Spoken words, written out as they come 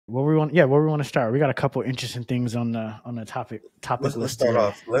where we want to start. We got a couple interesting things on the topic Let's list start today.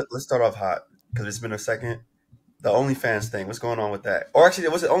 off. Let's start off hot because it's been a second. The OnlyFans thing. What's going on with that? Or actually,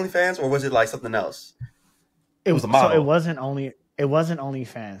 was it OnlyFans or was it like something else? It was a So model. it wasn't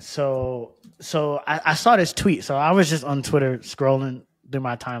OnlyFans. So I saw this tweet. So I was just on Twitter scrolling through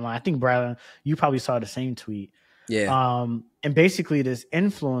my timeline. I think Brad, you probably saw the same tweet. Yeah. And basically this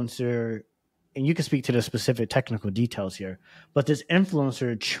influencer, and you can speak to the specific technical details here, but this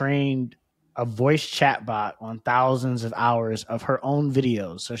influencer trained a voice chatbot on thousands of hours of her own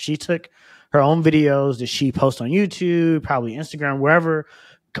videos. So she took her own videos that she posts on YouTube, probably Instagram, wherever,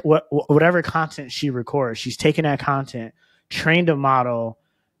 whatever content she records, she's taken that content, trained a model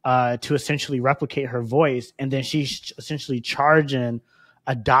to essentially replicate her voice, and then she's essentially charging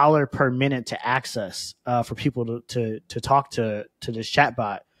 $1 per minute to access for people to talk to this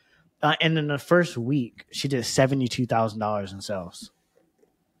chatbot. And in the first week, she did $72,000 in sales.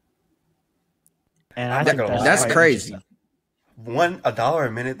 And I think that's crazy. $1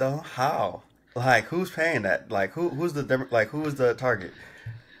 a minute though? How? Like who's paying that? Like who's the target?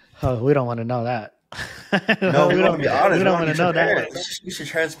 Oh, we don't want to know that. No, we don't. Be honest. We don't want to know that. We should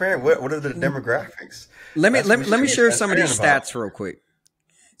transparent. What are the demographics? Let me share some of these stats real quick.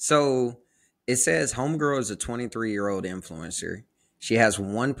 So it says Homegirl is a 23-year-old influencer. She has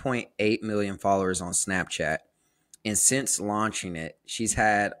 1.8 million followers on Snapchat. And since launching it, she's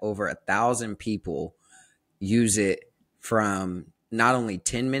had over 1,000 people use it from not only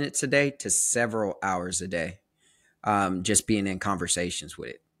 10 minutes a day to several hours a day, just being in conversations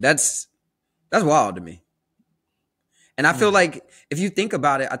with it. That's wild to me. And I feel like if you think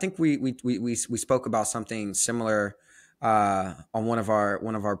about it, I think we spoke about something similar on one of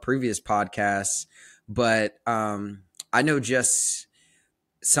our previous podcasts, but I know just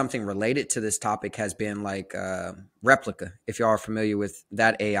something related to this topic has been like Replica, if y'all are familiar with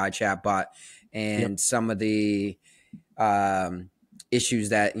that AI chatbot and some of the issues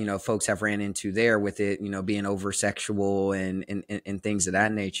that, folks have ran into there with it, being over sexual and things of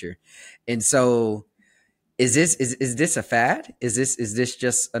that nature. And so is this a fad? Is this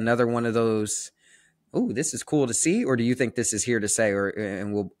just another one of those, oh, this is cool to see? Or do you think this is here to stay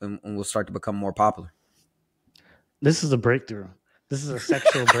and we'll start to become more popular? This is a breakthrough. This is a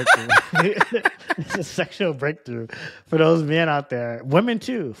sexual breakthrough. It's a sexual breakthrough for those men out there, women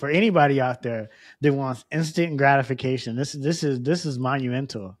too, for anybody out there that wants instant gratification. This is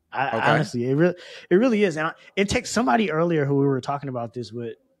monumental. Honestly, it really is. And it takes somebody earlier who we were talking about this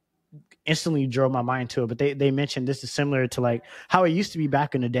with instantly drove my mind to it. But they mentioned this is similar to like how it used to be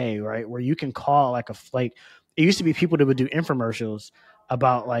back in the day, right? Where you can call like it used to be people that would do infomercials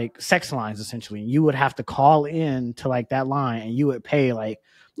about like sex lines essentially. And you would have to call in to like that line and you would pay like,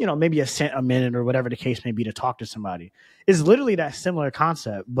 maybe a cent a minute or whatever the case may be to talk to somebody. It's literally that similar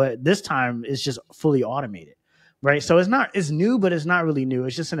concept, but this time it's just fully automated, right? So it's new, but it's not really new.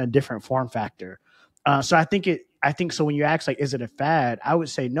 It's just in a different form factor. So I think so when you ask like, is it a fad? I would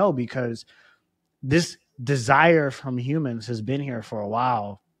say no, because this desire from humans has been here for a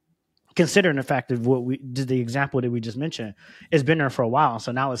while. Considering the fact of what we did, the example that we just mentioned, it's been there for a while.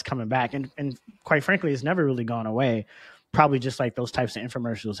 So now it's coming back. And quite frankly, it's never really gone away. Probably just like those types of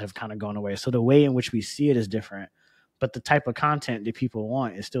infomercials have kind of gone away. So the way in which we see it is different, but the type of content that people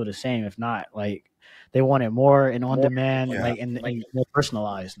want is still the same. If not, like they want it more and on demand, and more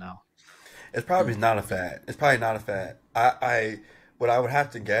personalized now. It's probably not a fad. It's probably not a fad. What I would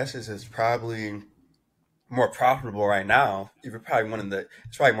have to guess is it's probably more profitable right now. It's probably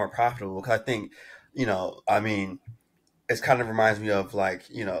more profitable because I think, it kind of reminds me of like,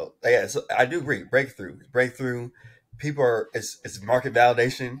 so I do agree. Breakthrough. People it's market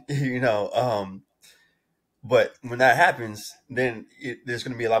validation, but when that happens, then there's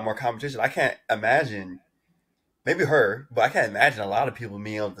going to be a lot more competition. I can't imagine, maybe her, but I can't imagine a lot of people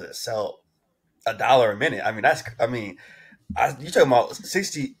being able to sell $1 a minute. You're talking about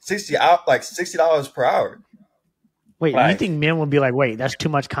 60 out, like $60 per hour. Wait, you think men will be like, wait, that's too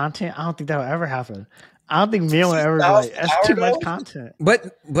much content? I don't think that will ever happen. I don't think men will ever be like, that's too much content.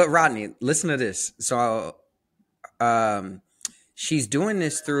 But Rodney, listen to this. So she's doing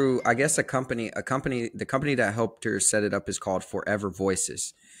this through, I guess, the company that helped her set it up is called Forever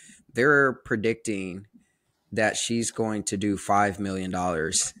Voices. They're predicting that she's going to do $5 million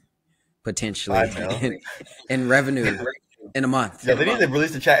potentially in revenue in a month. Yeah, they need to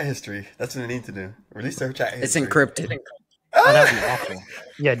release the chat history. That's what they need to do. Release their chat history. It's encrypted. Oh, that'd be awful.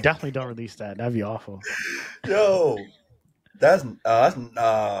 Yeah, definitely don't release that. That'd be awful. Yo, that's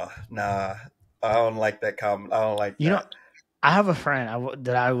nah. I don't like that comment. I don't like that. I have a friend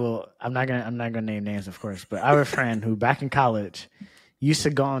I'm not gonna name names, of course, but I have a friend who back in college, used to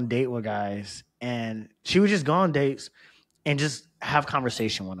go on date with guys, and she would just go on dates and just have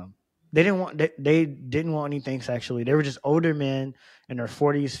conversation with them. They didn't want anything sexually. They were just older men in their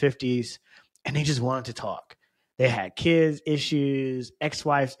 40s, 50s, and they just wanted to talk. They had kids issues,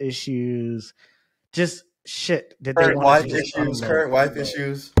 ex-wives issues, just shit that they wanted to current wife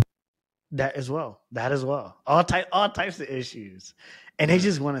issues. That as well. All types of issues. And they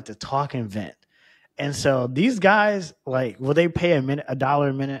just wanted to talk and vent. And so these guys, like, will they pay $1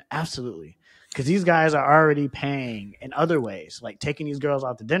 a minute? Absolutely. Because these guys are already paying in other ways, like taking these girls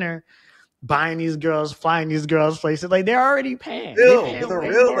out to dinner, buying these girls, flying these girls places. Like, they're already paying. That's real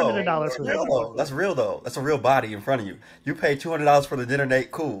though. That's real though. That's a real body in front of you. You pay $200 for the dinner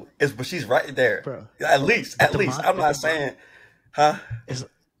date, cool. But she's right there. Bro, at least. I'm not saying, huh? It's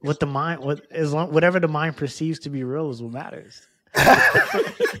what the mind, whatever the mind perceives to be real is what matters.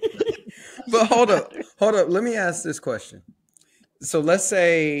 But hold up. Let me ask this question. So let's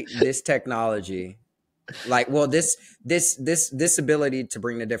say this technology, like, well, this ability to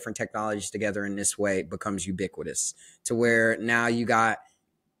bring the different technologies together in this way becomes ubiquitous to where now you got,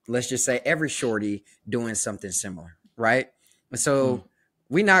 let's just say, every shorty doing something similar, right? And so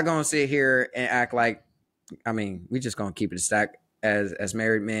we're not going to sit here and act like, I mean, we just going to keep it a stack as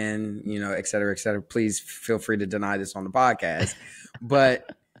married men, you know, et cetera, et cetera. Please feel free to deny this on the podcast. But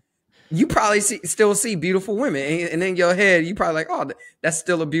you probably still see beautiful women. And in your head, you probably like, oh, that's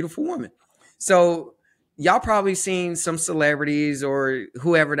still a beautiful woman. So y'all probably seen some celebrities or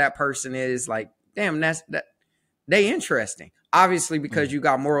whoever that person is, like, damn, they interesting. Obviously, because you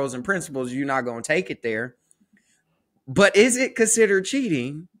got morals and principles, you're not going to take it there. But is it considered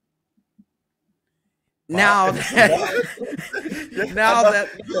cheating? Now that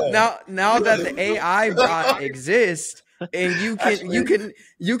the AI bot exists, and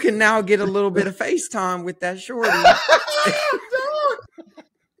you can now get a little bit of FaceTime with that shorty. I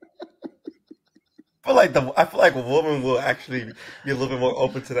feel like a woman will actually be a little bit more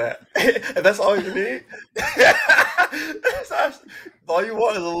open to that. And that's all you need. All you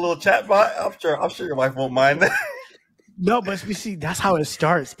want is a little chatbot. I'm sure your wife won't mind that. No, but you see, that's how it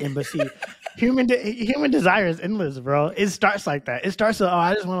starts. And but see, human desire is endless, bro. It starts like that. It starts with, oh,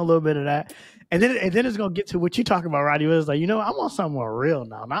 I just want a little bit of that. And then it's gonna get to what you talking about, Roddy. Was like, you know, I want something more real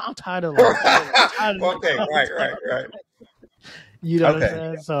now. Now I'm tired of okay, right. You know what I'm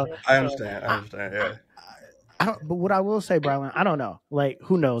saying? So I understand. Yeah. But what I will say, Brian, I don't know. Like,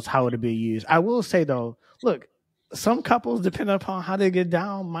 who knows how it'll be used? I will say though, look, some couples, depending upon how they get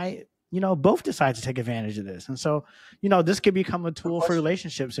down, might, you know, both decide to take advantage of this. And so, you know, this could become a tool for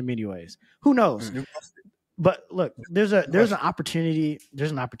relationships in many ways. Who knows? But look, there's an opportunity.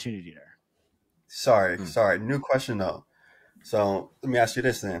 There's an opportunity there. Sorry. New question though. So let me ask you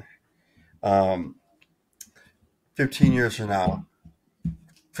this then. 15 years from now,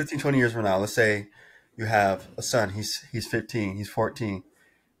 20 years from now, let's say you have a son, he's 15, he's 14,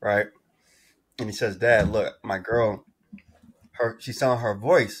 right? And he says, Dad, look, my girl, she's selling her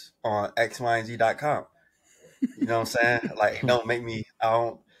voice on xyz.com. You know what I'm saying? Like, don't make me, I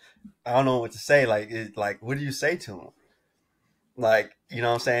don't know what to say. Like, what do you say to him? Like, you know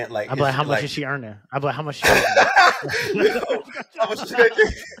what I'm saying? Like, I'm like, how much is she earning? I'm like, how much she earning? How much is she making?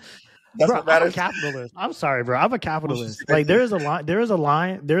 That's bro, what matters. I'm a capitalist. I'm sorry, bro. I'm a capitalist. Like, there is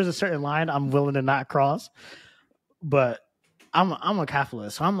a certain line I'm willing to not cross, but I'm a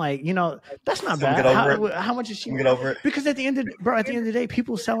capitalist. So I'm like, you know, that's not bad. How much is she? Get over it. Because at the end of the day,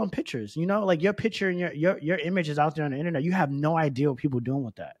 people selling pictures. You know, like your picture and your image is out there on the internet. You have no idea what people are doing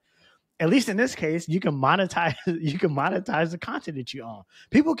with that. At least in this case, you can monetize the content that you own.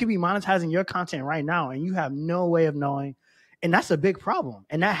 People could be monetizing your content right now, and you have no way of knowing. And that's a big problem.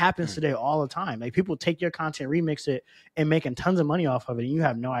 And that happens today all the time. Like, people take your content, remix it, and making tons of money off of it, and you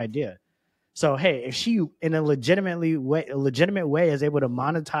have no idea. So, hey, if she, in a legitimate way, is able to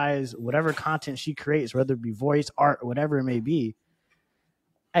monetize whatever content she creates, whether it be voice, art, or whatever it may be,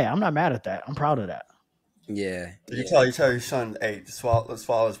 hey, I'm not mad at that. I'm proud of that. Yeah. You tell your son, hey, swallow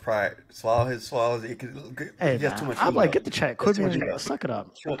his pride, swallow his. Hey, he has too much ego. I'm like, get the check, quit being, suck it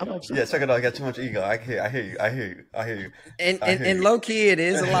up. Yeah, suck it up. You got too much ego. I hear you. And low key, it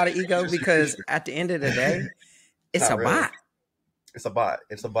is a lot of ego because at the end of the day, it's a bot. It's a bot.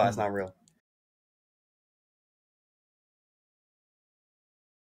 It's not real.